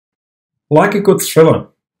Like a good thriller,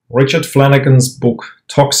 Richard Flanagan's book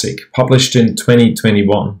Toxic, published in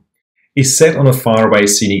 2021, is set on a faraway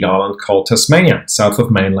scenic island called Tasmania, south of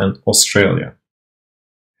mainland Australia.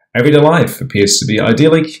 Everyday life appears to be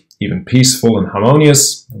idyllic, even peaceful and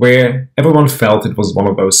harmonious, where everyone felt it was one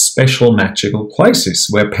of those special magical places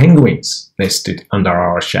where penguins nested under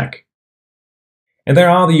our shack. And there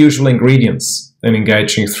are the usual ingredients. An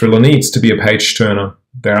engaging thriller needs to be a page-turner.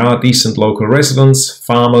 There are decent local residents,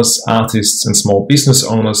 farmers, artists and small business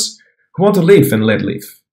owners who want to live and let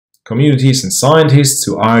live. Communities and scientists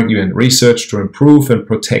who argue and research to improve and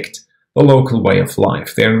protect the local way of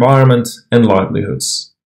life, their environment and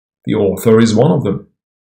livelihoods. The author is one of them.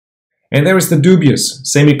 And there is the dubious,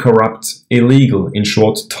 semi-corrupt, illegal, in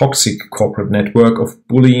short toxic corporate network of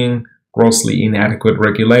bullying, grossly inadequate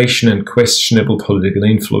regulation and questionable political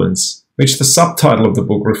influence, which the subtitle of the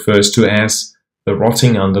book refers to as the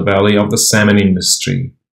rotting underbelly of the salmon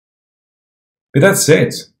industry. With that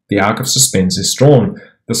said, the arc of suspense is drawn.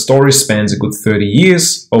 The story spans a good 30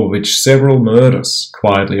 years, over which several murders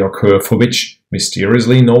quietly occur, for which,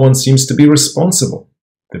 mysteriously, no one seems to be responsible.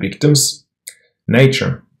 The victims?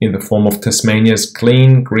 Nature, in the form of Tasmania's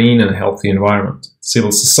clean, green and healthy environment.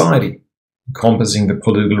 Civil society, encompassing the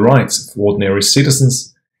political rights of ordinary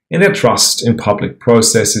citizens and their trust in public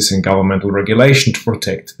processes and governmental regulation to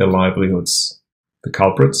protect their livelihoods. The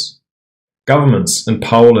culprits? Governments and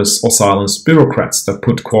powerless or silenced bureaucrats that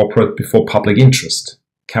put corporate before public interest.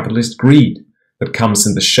 Capitalist greed that comes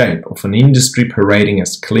in the shape of an industry parading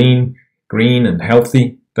as clean, green and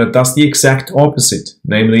healthy that does the exact opposite,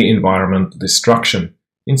 namely environmental destruction,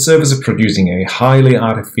 in service of producing a highly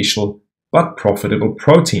artificial but profitable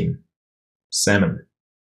protein, salmon.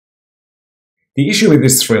 The issue with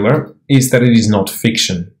this thriller is that it is not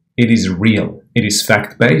fiction. It is real. It is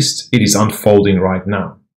fact-based. It is unfolding right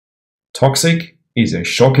now. Toxic is a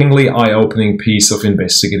shockingly eye-opening piece of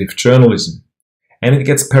investigative journalism. And it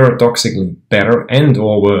gets paradoxically better and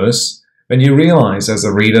or worse when you realize as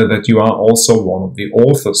a reader that you are also one of the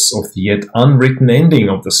authors of the yet unwritten ending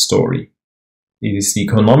of the story. It is the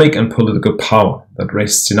economic and political power that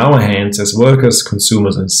rests in our hands as workers,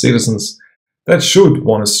 consumers and citizens that should,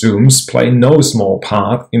 one assumes, play no small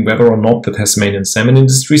part in whether or not the Tasmanian salmon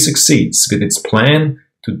industry succeeds with its plan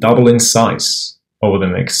to double in size over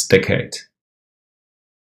the next decade.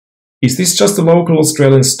 Is this just a local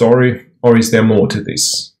Australian story, or is there more to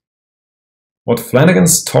this? What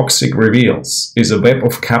Flanagan's Toxic reveals is a web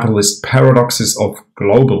of capitalist paradoxes of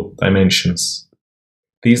global dimensions.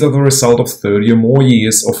 These are the result of 30 or more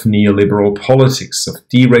years of neoliberal politics, of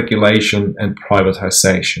deregulation and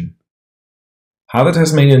privatization. How the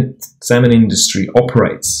Tasmanian salmon industry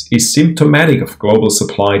operates is symptomatic of global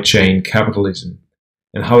supply chain capitalism,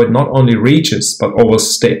 and how it not only reaches but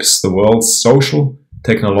oversteps the world's social,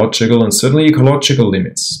 technological and certainly ecological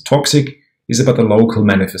limits. Toxic is about the local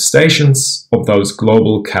manifestations of those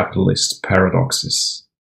global capitalist paradoxes.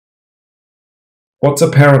 What's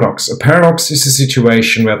a paradox? A paradox is a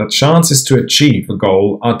situation where the chances to achieve a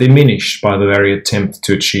goal are diminished by the very attempt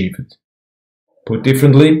to achieve it. Put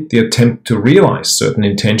differently, the attempt to realize certain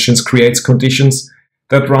intentions creates conditions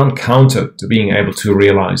that run counter to being able to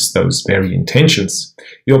realize those very intentions.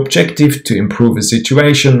 The objective to improve a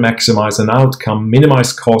situation, maximize an outcome,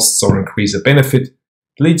 minimize costs or increase a benefit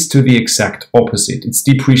leads to the exact opposite. It's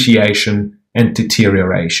depreciation and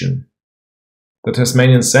deterioration. The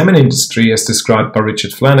Tasmanian salmon industry, as described by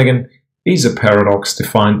Richard Flanagan, is a paradox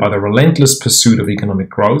defined by the relentless pursuit of economic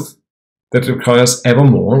growth that requires ever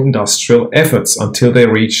more industrial efforts until they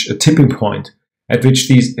reach a tipping point at which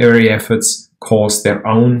these very efforts cause their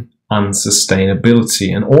own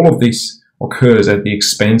unsustainability. And all of this occurs at the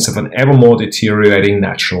expense of an ever more deteriorating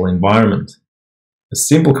natural environment. A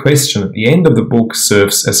simple question at the end of the book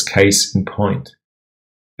serves as case in point.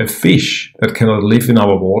 A fish that cannot live in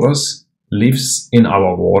our waters lives in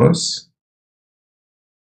our waters?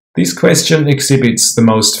 This question exhibits the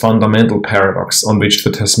most fundamental paradox on which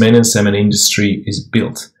the Tasmanian salmon industry is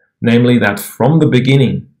built, namely that from the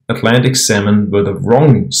beginning, Atlantic salmon were the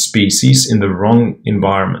wrong species in the wrong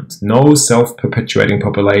environment. No self-perpetuating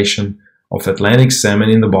population of Atlantic salmon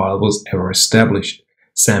in the wild was ever established.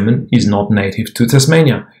 Salmon is not native to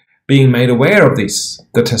Tasmania. Being made aware of this,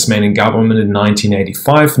 the Tasmanian government in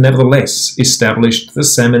 1985 nevertheless established the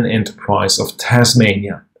Salmon Enterprise of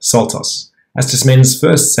Tasmania, SOCI2040, as Tasmania's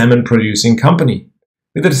first salmon-producing company,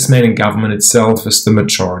 with the Tasmanian government itself as the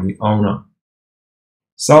majority owner.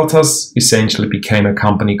 SOCI2040 essentially became a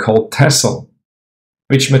company called Tassal,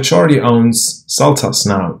 which majority owns SOCI2040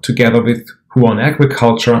 now, together with Huon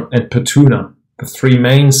Agriculture and Petuna, the three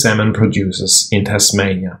main salmon producers in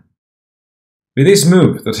Tasmania. With this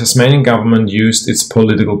move, the Tasmanian government used its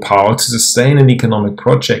political power to sustain an economic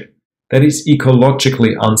project that is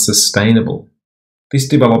ecologically unsustainable. This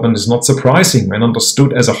development is not surprising when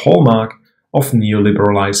understood as a hallmark of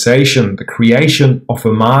neoliberalisation, the creation of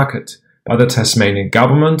a market by the Tasmanian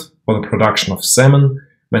government for the production of salmon,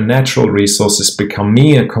 when natural resources become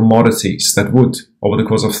mere commodities that would, over the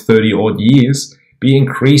course of 30-odd years, be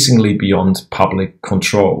increasingly beyond public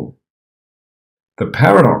control. The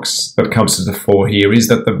paradox that comes to the fore here is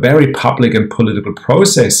that the very public and political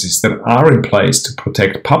processes that are in place to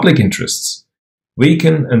protect public interests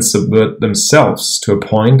weaken and subvert themselves to a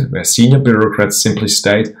point where senior bureaucrats simply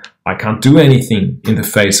state, "I can't do anything" in the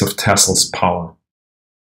face of Tassel's power.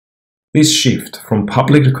 This shift from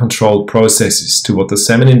publicly controlled processes to what the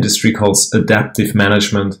salmon industry calls adaptive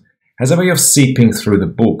management has a way of seeping through the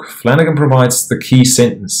book. Flanagan provides the key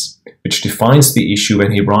sentence, which defines the issue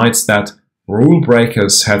when he writes that rule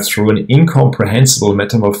breakers had, through an incomprehensible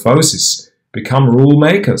metamorphosis, become rule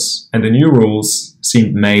makers, and the new rules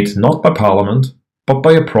seemed made not by Parliament, but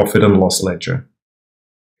by a profit and loss ledger.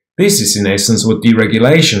 This is in essence what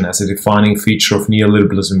deregulation as a defining feature of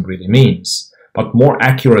neoliberalism really means, but more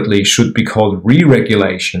accurately should be called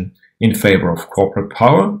re-regulation in favor of corporate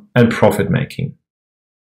power and profit-making.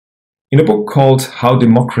 In a book called How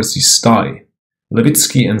Democracies Die,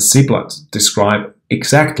 Levitsky and Ziblatt describe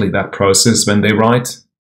exactly that process when they write,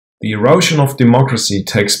 "The erosion of democracy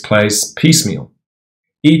takes place piecemeal.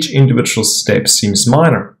 Each individual step seems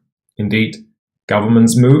minor. Indeed,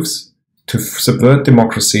 governments' moves to subvert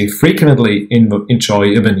democracy frequently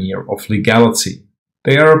enjoy a veneer of legality.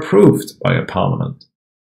 They are approved by a parliament.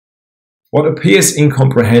 What appears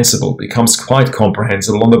incomprehensible becomes quite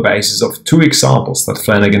comprehensible on the basis of two examples that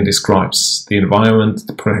Flanagan describes: the Environment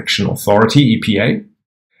Protection Authority, EPA,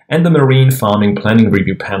 and the Marine Farming Planning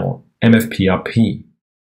Review Panel, MFPRP.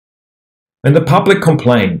 When the public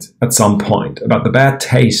complained at some point about the bad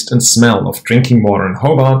taste and smell of drinking water in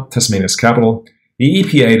Hobart, Tasmania's capital, the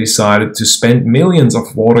EPA decided to spend millions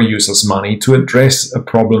of water users' money to address a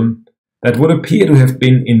problem that would appear to have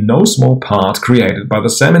been in no small part created by the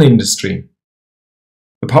salmon industry.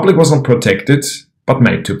 The public was not protected, but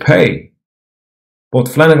made to pay. What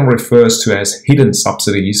Flanagan refers to as hidden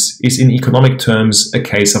subsidies is in economic terms a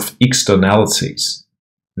case of externalities.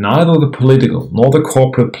 Neither the political nor the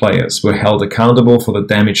corporate players were held accountable for the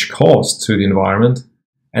damage caused to the environment,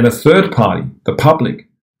 and a third party, the public,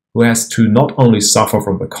 who has to not only suffer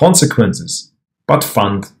from the consequences, but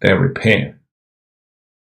fund their repair.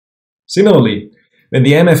 Similarly, when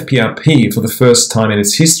the MFPRP for the first time in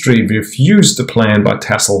its history refused a plan by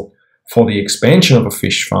Tassel for the expansion of a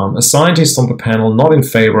fish farm, a scientist on the panel not in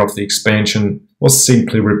favor of the expansion was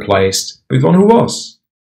simply replaced with one who was.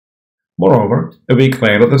 Moreover, a week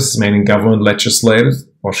later the Tasmanian government legislated,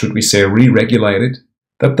 or should we say re-regulated,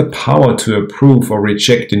 that the power to approve or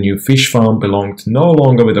reject a new fish farm belonged no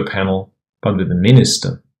longer with the panel, but with the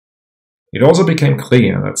minister. It also became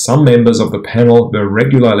clear that some members of the panel were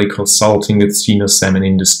regularly consulting with senior salmon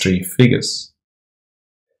industry figures.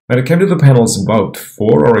 When it came to the panel's vote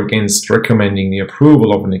for or against recommending the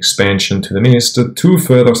approval of an expansion to the minister, two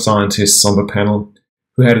further scientists on the panel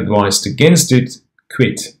who had advised against it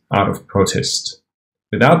quit out of protest.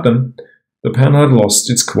 Without them, the panel had lost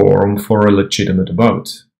its quorum for a legitimate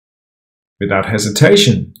vote. Without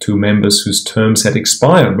hesitation, two members whose terms had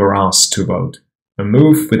expired were asked to vote, a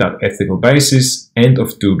move without ethical basis and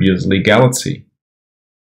of dubious legality.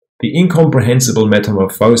 The incomprehensible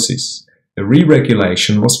metamorphosis, the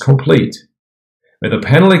re-regulation, was complete, where the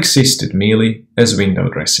panel existed merely as window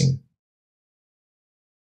dressing.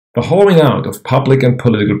 The hollowing out of public and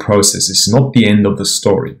political process is not the end of the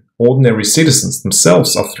story. Ordinary citizens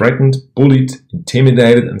themselves are threatened, bullied,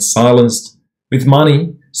 intimidated and silenced with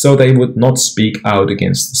money so they would not speak out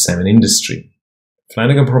against the salmon industry.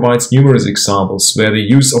 Flanagan provides numerous examples where the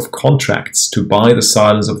use of contracts to buy the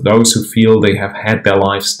silence of those who feel they have had their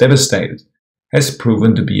lives devastated has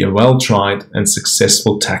proven to be a well-tried and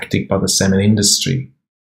successful tactic by the salmon industry.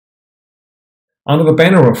 Under the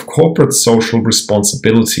banner of corporate social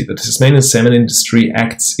responsibility, the Tasmanian salmon industry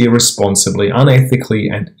acts irresponsibly, unethically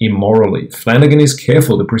and immorally. Flanagan is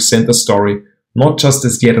careful to present the story not just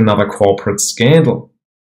as yet another corporate scandal.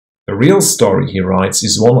 The real story, he writes,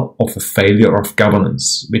 is one of a failure of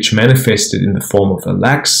governance, which manifested in the form of a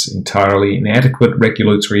lax, entirely inadequate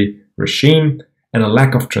regulatory regime and a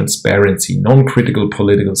lack of transparency, non-critical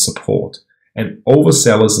political support, and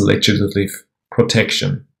overzealous legislative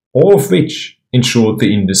protection, all of which ensured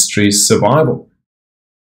the industry's survival.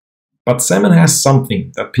 But salmon has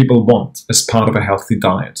something that people want as part of a healthy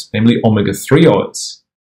diet, namely omega-3 oils.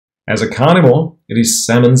 As a carnivore, it is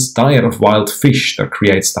salmon's diet of wild fish that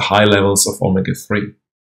creates the high levels of omega-3.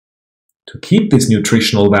 To keep this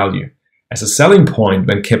nutritional value as a selling point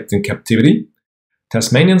when kept in captivity,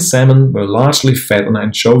 Tasmanian salmon were largely fed on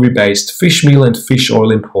anchovy-based fish meal and fish oil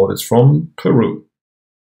imported from Peru.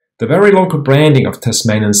 The very local branding of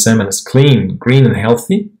Tasmanian salmon as clean, green and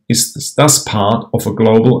healthy is thus part of a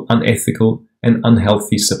global, unethical and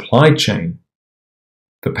unhealthy supply chain.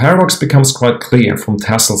 The paradox becomes quite clear from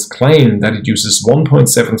Tassel's claim that it uses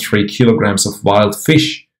 1.73 kilograms of wild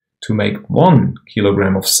fish to make 1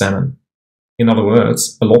 kilogram of salmon. In other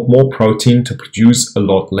words, a lot more protein to produce a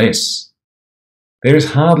lot less. There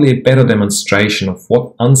is hardly a better demonstration of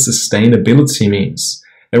what unsustainability means.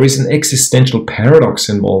 There is an existential paradox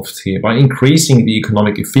involved here. By increasing the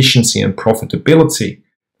economic efficiency and profitability,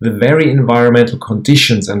 the very environmental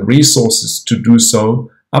conditions and resources to do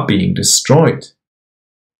so are being destroyed.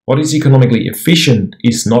 What is economically efficient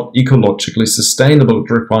is not ecologically sustainable.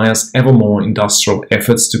 It requires ever more industrial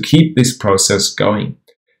efforts to keep this process going.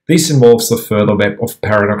 This involves a further web of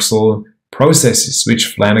paradoxical processes which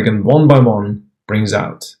Flanagan one by one brings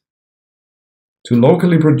out. To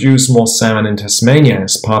locally produce more salmon in Tasmania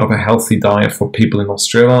as part of a healthy diet for people in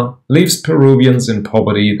Australia leaves Peruvians in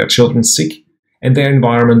poverty, their children sick, and their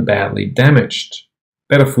environment badly damaged.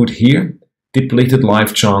 Better food here, depleted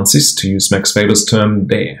life chances, to use Max Weber's term,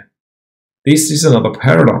 there. This is another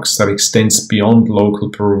paradox that extends beyond local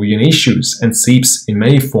Peruvian issues and seeps in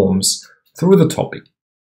many forms through the topic.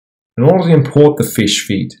 In order to import the fish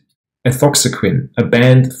feed, ethoxyquin, a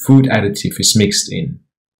banned food additive, is mixed in.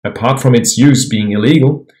 Apart from its use being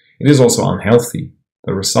illegal, it is also unhealthy.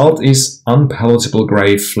 The result is unpalatable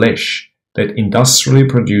grey flesh that industrially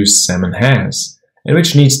produced salmon has, and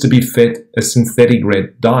which needs to be fed a synthetic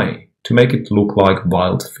red dye to make it look like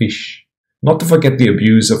wild fish. Not to forget the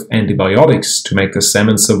abuse of antibiotics to make the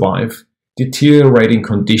salmon survive, deteriorating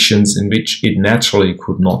conditions in which it naturally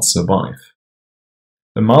could not survive.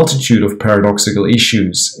 The multitude of paradoxical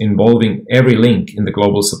issues involving every link in the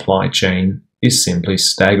global supply chain is simply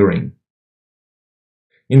staggering.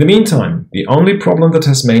 In the meantime, the only problem the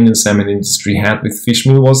Tasmanian salmon industry had with fish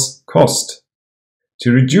meal was cost.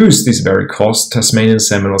 To reduce this very cost, Tasmanian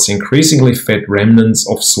salmon was increasingly fed remnants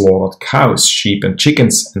of slaughtered cows, sheep and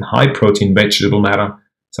chickens and high-protein vegetable matter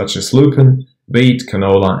such as lupin, wheat,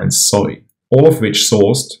 canola and soy, all of which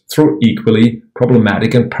sourced through equally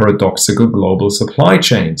problematic and paradoxical global supply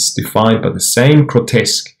chains defined by the same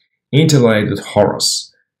grotesque, interrelated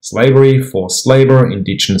horrors: slavery, forced labor,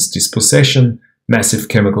 indigenous dispossession, massive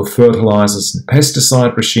chemical fertilizers and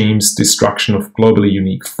pesticide regimes, destruction of globally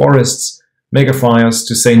unique forests, megafires,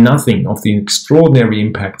 to say nothing of the extraordinary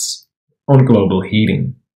impacts on global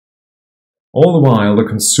heating. All the while, the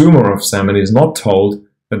consumer of salmon is not told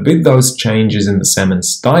that with those changes in the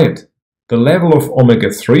salmon's diet, the level of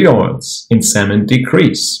omega-3 oils in salmon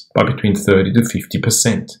decrease by between 30 to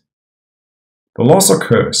 50%. The loss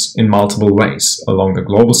occurs in multiple ways along the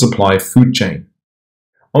global supply food chain.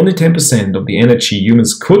 Only 10% of the energy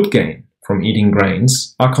humans could gain from eating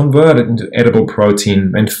grains are converted into edible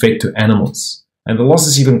protein when fed to animals, and the loss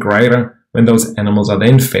is even greater when those animals are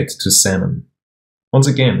then fed to salmon. Once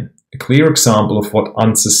again, a clear example of what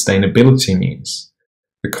unsustainability means.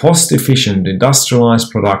 The cost-efficient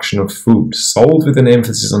industrialized production of food sold with an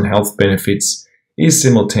emphasis on health benefits is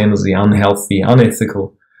simultaneously unhealthy,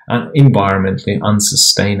 unethical, and environmentally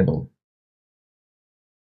unsustainable.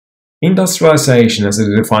 Industrialization as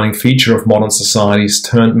a defining feature of modern societies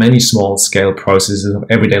turned many small-scale processes of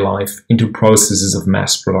everyday life into processes of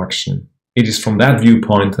mass production. It is from that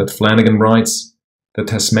viewpoint that Flanagan writes, "The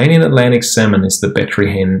Tasmanian Atlantic salmon is the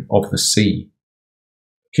Betri hen of the sea."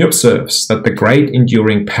 He observes that the great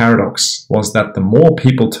enduring paradox was that the more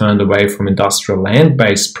people turned away from industrial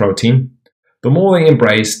land-based protein, the more they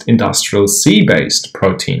embraced industrial sea-based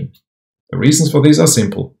protein. The reasons for this are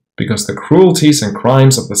simple, because the cruelties and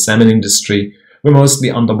crimes of the salmon industry were mostly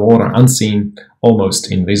underwater, unseen,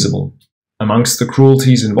 almost invisible. Amongst the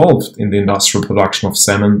cruelties involved in the industrial production of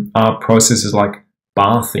salmon are processes like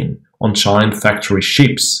bathing on giant factory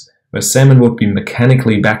ships, where salmon would be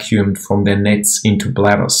mechanically vacuumed from their nets into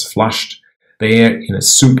bladders, flushed there in a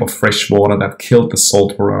soup of fresh water that killed the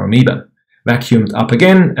saltwater amoeba, vacuumed up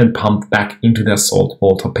again and pumped back into their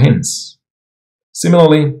saltwater pens.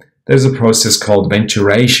 Similarly, there's a process called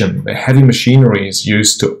venturation, where heavy machinery is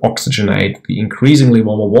used to oxygenate the increasingly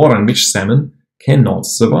warmer water in which salmon cannot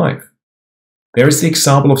survive. There is the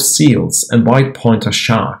example of seals and white pointer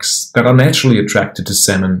sharks that are naturally attracted to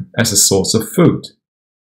salmon as a source of food.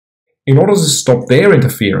 In order to stop their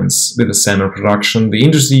interference with the salmon production, the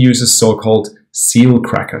industry uses so-called seal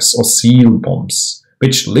crackers or seal bombs,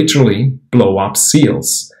 which literally blow up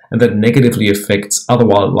seals and that negatively affects other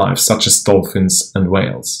wildlife such as dolphins and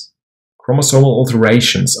whales. Chromosomal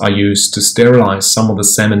alterations are used to sterilize some of the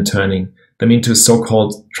salmon, turning them into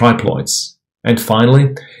so-called triploids. And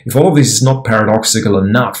finally, if all of this is not paradoxical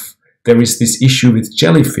enough, there is this issue with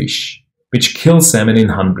jellyfish, which kill salmon in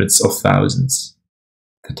hundreds of thousands.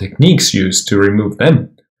 The techniques used to remove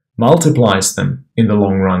them multiplies them in the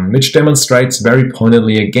long run, which demonstrates very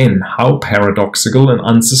pointedly again how paradoxical and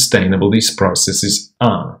unsustainable these processes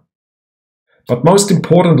are. But most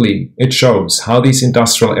importantly, it shows how these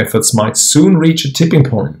industrial efforts might soon reach a tipping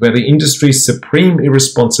point where the industry's supreme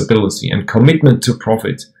irresponsibility and commitment to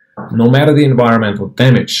profit, no matter the environmental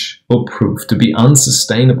damage, will prove to be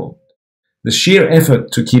unsustainable. The sheer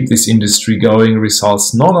effort to keep this industry going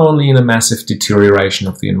results not only in a massive deterioration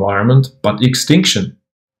of the environment, but extinction.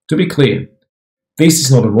 To be clear, this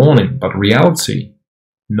is not a warning, but reality.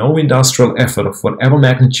 No industrial effort of whatever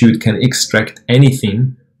magnitude can extract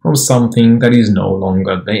anything from something that is no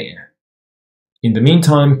longer there. In the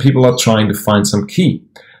meantime, people are trying to find some key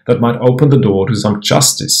that might open the door to some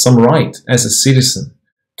justice, some right as a citizen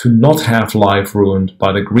to not have life ruined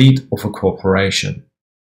by the greed of a corporation.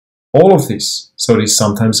 All of this, so it is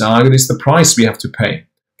sometimes argued, is the price we have to pay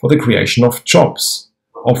for the creation of jobs,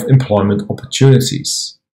 of employment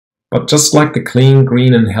opportunities. But just like the clean,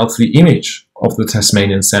 green and healthy image of the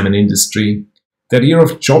Tasmanian salmon industry, the idea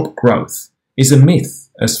of job growth is a myth,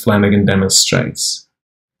 as Flanagan demonstrates.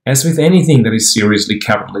 As with anything that is seriously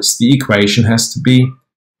capitalist, the equation has to be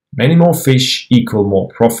many more fish equal more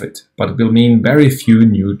profit, but it will mean very few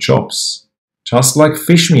new jobs. Just like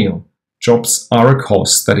fish meal, jobs are a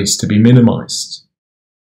cost that is to be minimized.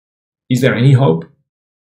 Is there any hope?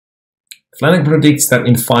 Flanagan predicts that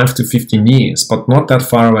in 5 to 15 years, but not that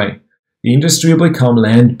far away, the industry will become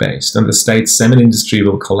land-based and the state's salmon industry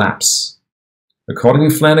will collapse. According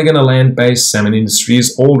to Flanagan, a land-based salmon industry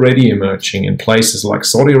is already emerging in places like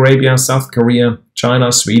Saudi Arabia, South Korea,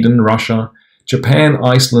 China, Sweden, Russia, Japan,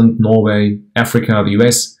 Iceland, Norway, Africa, the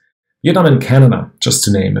US, Vietnam and Canada, just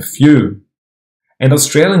to name a few. And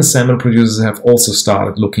Australian salmon producers have also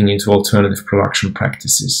started looking into alternative production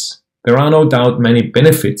practices. There are no doubt many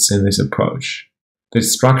benefits in this approach. The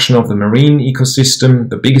destruction of the marine ecosystem,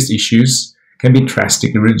 the biggest issues, can be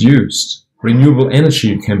drastically reduced. Renewable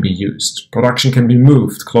energy can be used. Production can be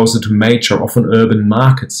moved closer to major, often urban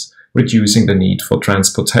markets, reducing the need for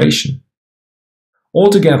transportation.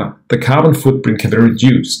 Altogether, the carbon footprint can be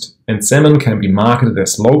reduced, and salmon can be marketed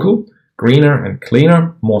as local, greener and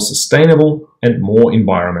cleaner, more sustainable, and more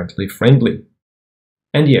environmentally friendly.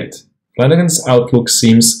 And yet, Flanagan's outlook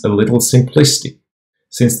seems a little simplistic,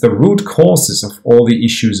 since the root causes of all the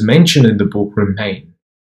issues mentioned in the book remain.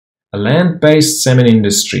 A land-based salmon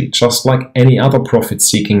industry, just like any other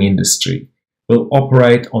profit-seeking industry, will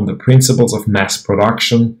operate on the principles of mass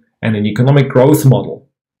production and an economic growth model,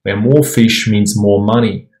 where more fish means more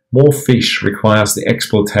money. More fish requires the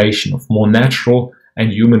exploitation of more natural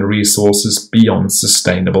and human resources beyond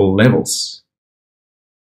sustainable levels.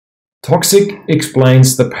 Toxic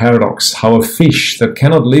explains the paradox how a fish that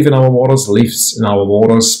cannot live in our waters lives in our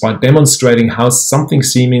waters by demonstrating how something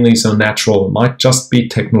seemingly so natural might just be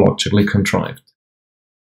technologically contrived.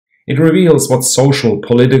 It reveals what social,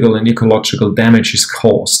 political and ecological damage is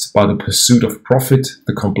caused by the pursuit of profit,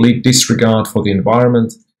 the complete disregard for the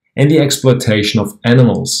environment, and the exploitation of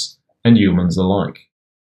animals and humans alike.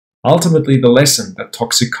 Ultimately, the lesson that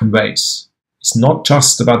Toxic conveys is not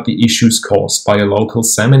just about the issues caused by a local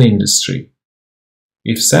salmon industry.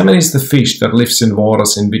 If salmon is the fish that lives in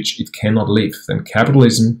waters in which it cannot live, then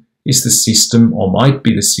capitalism is the system, or might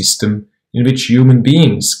be the system, in which human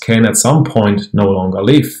beings can at some point no longer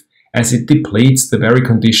live, as it depletes the very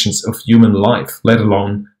conditions of human life, let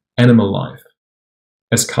alone animal life.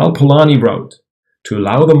 As Karl Polanyi wrote, to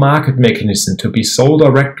allow the market mechanism to be sole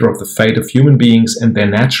director of the fate of human beings and their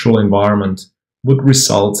natural environment would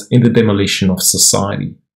result in the demolition of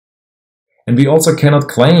society. And we also cannot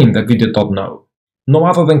claim that we did not know. No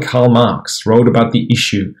other than Karl Marx wrote about the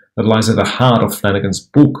issue that lies at the heart of Flanagan's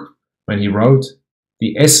book when he wrote,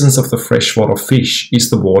 "The essence of the freshwater fish is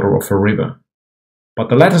the water of a river." But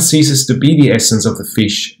the latter ceases to be the essence of the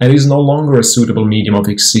fish and is no longer a suitable medium of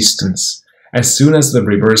existence as soon as the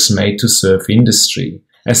river is made to serve industry,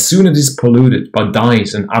 as soon as it is polluted by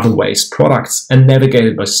dyes and other waste products and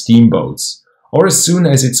navigated by steamboats, or as soon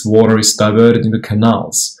as its water is diverted into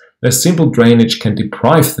canals, where simple drainage can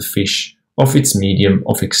deprive the fish of its medium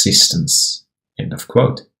of existence. End of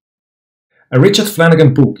quote. A Richard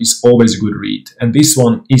Flanagan book is always a good read, and this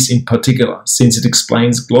one is in particular, since it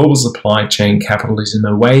explains global supply chain capitalism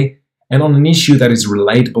away and on an issue that is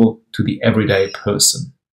relatable to the everyday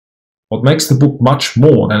person. What makes the book much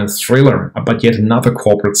more than a thriller about yet another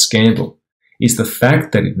corporate scandal is the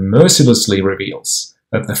fact that it mercilessly reveals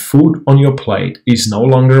that the food on your plate is no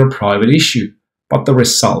longer a private issue, but the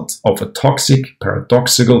result of a toxic,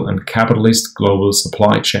 paradoxical and capitalist global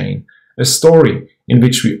supply chain, a story in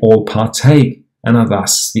which we all partake and are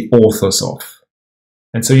thus the authors of.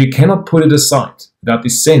 And so you cannot put it aside without the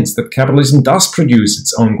sense that capitalism does produce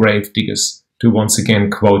its own grave diggers, to once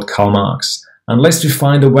again quote Karl Marx, unless we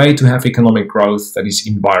find a way to have economic growth that is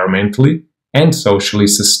environmentally and socially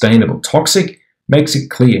sustainable. Toxic makes it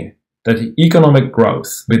clear that economic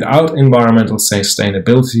growth without environmental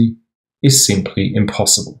sustainability is simply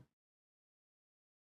impossible.